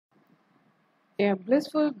A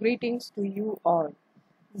blissful greetings to you all.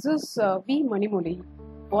 This is V.Manimozhi,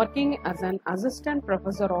 working as an assistant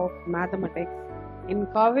professor of mathematics in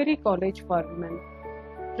Kaveri College for Women,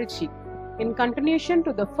 Trichy. In continuation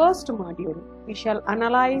to the first module, we shall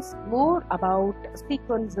analyze more about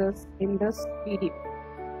sequences in this video.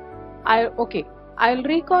 I'll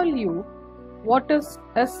recall you what is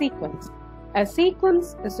a sequence. A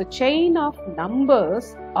sequence is a chain of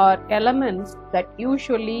numbers or elements that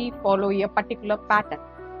usually follow a particular pattern.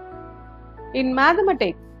 In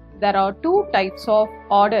mathematics, there are two types of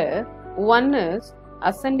order. One is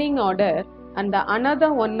ascending order and the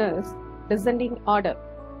another one is descending order.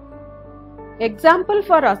 Example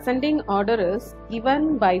for ascending order is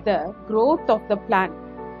given by the growth of the plant,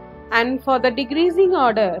 and for the decreasing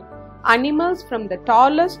order, animals from the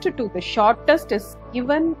tallest to the shortest is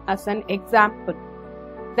given as an example.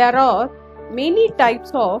 There are many types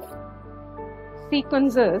of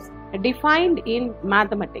sequences defined in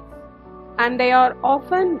mathematics, and they are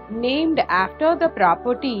often named after the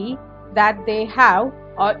property that they have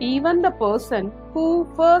or even the person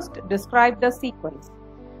who first described the sequence.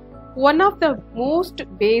 One of the most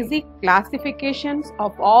basic classifications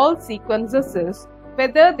of all sequences is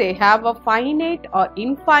whether they have a finite or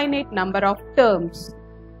infinite number of terms.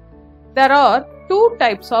 There are two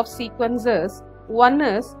types of sequences. One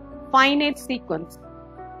is finite sequence.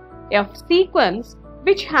 A sequence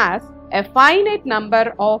which has a finite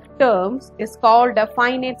number of terms is called a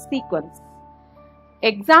finite sequence.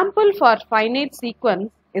 Example for finite sequence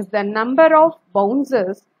is the number of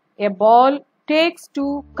bounces a ball takes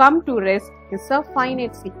to come to rest is a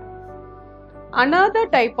finite sequence. Another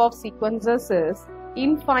type of sequences is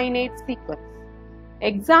infinite sequence.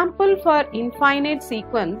 Example for infinite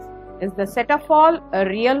sequence is the set of all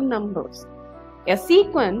real numbers. A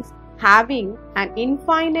sequence having an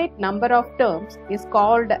infinite number of terms is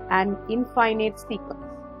called an infinite sequence.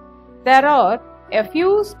 There are a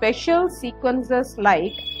few special sequences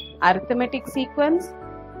like arithmetic sequence,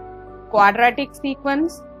 quadratic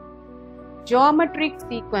sequence, geometric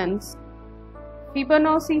sequence,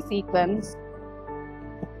 Fibonacci sequence,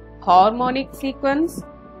 harmonic sequence,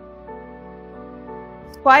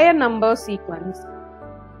 square number sequence,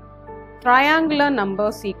 triangular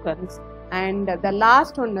number sequence, and the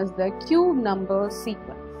last one is the cube number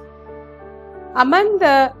sequence. Among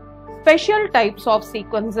the special types of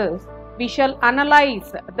sequences, we shall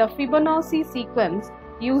analyze the Fibonacci sequence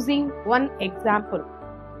using one example.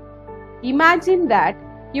 Imagine that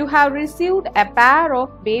you have received a pair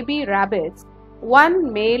of baby rabbits,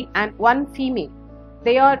 one male and one female.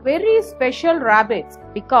 They are very special rabbits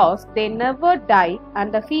because they never die,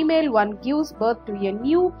 and the female one gives birth to a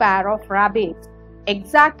new pair of rabbits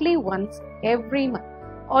exactly once every month.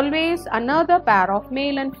 Always another pair of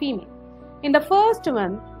male and female. In the first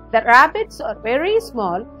month, the rabbits are very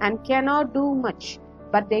small and cannot do much,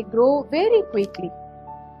 but they grow very quickly.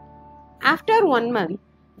 After 1 month,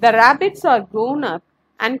 the rabbits are grown up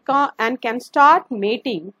and can start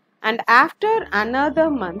mating, and after another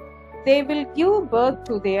month, they will give birth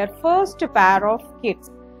to their first pair of kids.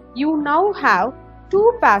 You now have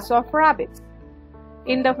 2 pairs of rabbits.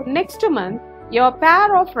 In the next month, your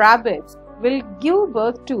pair of rabbits will give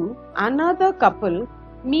birth to another couple.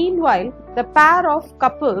 Meanwhile, the pair of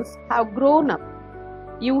couples have grown up.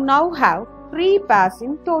 You now have 3 pairs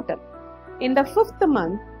in total. In the 5th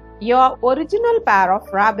month, your original pair of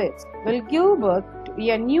rabbits will give birth to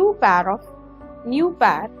a new pair.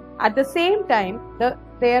 At the same time,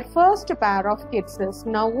 their first pair of kids is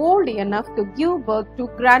now old enough to give birth to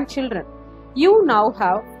grandchildren. You now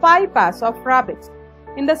have 5 pairs of rabbits.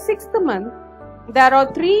 In the 6th month, there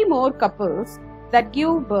are 3 more couples that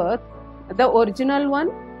give birth, the original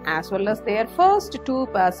one as well as their first 2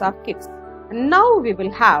 pairs of kids. Now we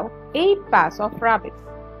will have 8 pairs of rabbits.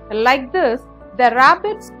 Like this, the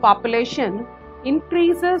rabbits' population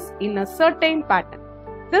increases in a certain pattern.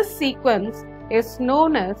 This sequence is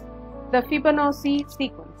known as the Fibonacci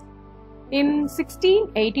sequence. In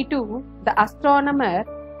 1682, the astronomer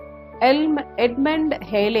Edmund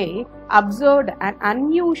Halley observed an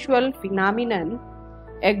unusual phenomenon,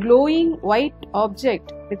 a glowing white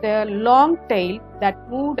object with a long tail that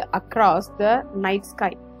moved across the night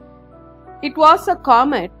sky. It was a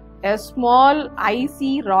comet, a small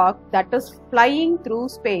icy rock that is flying through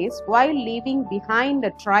space while leaving behind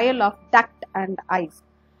a trail of dust and ice.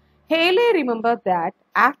 Halley remembered that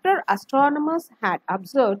after astronomers had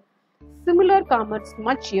observed similar comets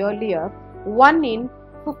much earlier, one in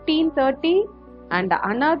 1530 and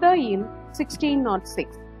another in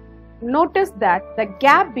 1606. Notice that the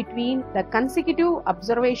gap between the consecutive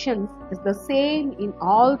observations is the same in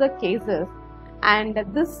all the cases, and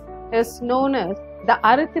this is known as the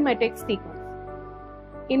arithmetic sequence.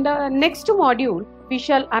 In the next module, we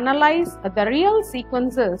shall analyze the real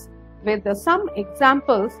sequences with some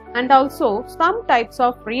examples and also some types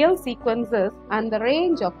of real sequences and the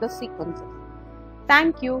range of the sequences.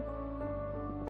 Thank you.